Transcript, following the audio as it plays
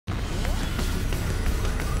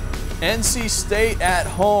NC State at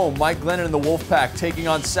home. Mike Glennon and the Wolfpack taking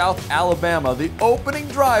on South Alabama. The opening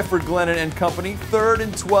drive for Glennon and company, 3rd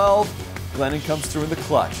and 12. Glennon comes through in the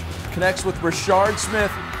clutch. Connects with Rashard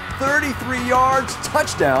Smith, 33 yards,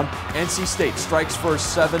 touchdown. NC State strikes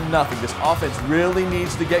first, 7-0. This offense really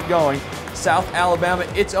needs to get going. South Alabama,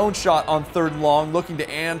 its own shot on 3rd and long, looking to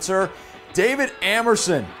answer. David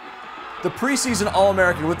Amerson, the preseason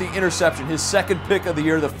All-American with the interception, his 2nd pick of the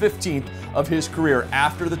year, the 15th of his career.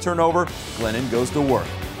 After the turnover, Glennon goes to work.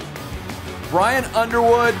 Brian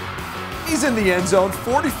Underwood, he's in the end zone,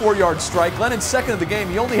 44-yard strike. Glennon's 2nd of the game.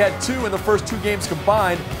 He only had 2 in the first 2 games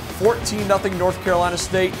combined. 14-0 North Carolina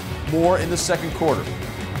State. More in the 2nd quarter.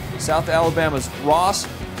 South Alabama's Ross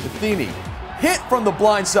Bethany hit from the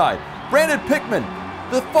blind side. Brandon Pickman,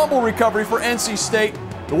 the fumble recovery for NC State.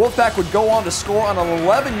 The Wolfpack would go on to score on an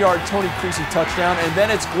 11-yard Tony Creasy touchdown, and then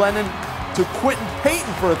it's Glennon to Quentin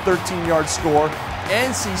Payton for a 13-yard score.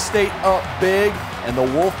 NC State up big, and the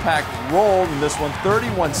Wolfpack rolled in this one,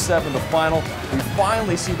 31-7 the final. We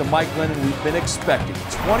finally see the Mike Glennon we've been expecting.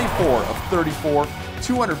 24 of 34,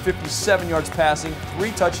 257 yards passing,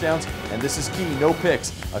 3 touchdowns, and this is key, no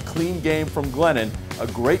picks. A clean game from Glennon, a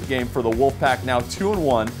great game for the Wolfpack, now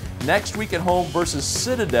 2-1. Next week at home versus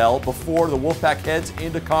Citadel before the Wolfpack heads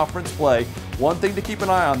into conference play. One thing to keep an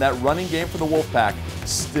eye on, that running game for the Wolfpack,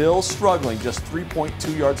 still struggling, just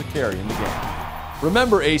 3.2 yards a carry in the game.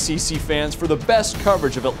 Remember, ACC fans, for the best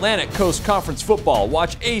coverage of Atlantic Coast Conference football,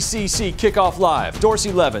 watch ACC Kickoff Live.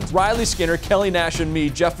 Dorsey Levens, Riley Skinner, Kelly Nash, and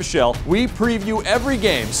me, Jeff Fischel. We preview every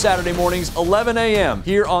game Saturday mornings, 11 a.m.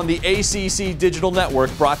 here on the ACC Digital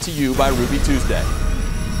Network, brought to you by Ruby Tuesday.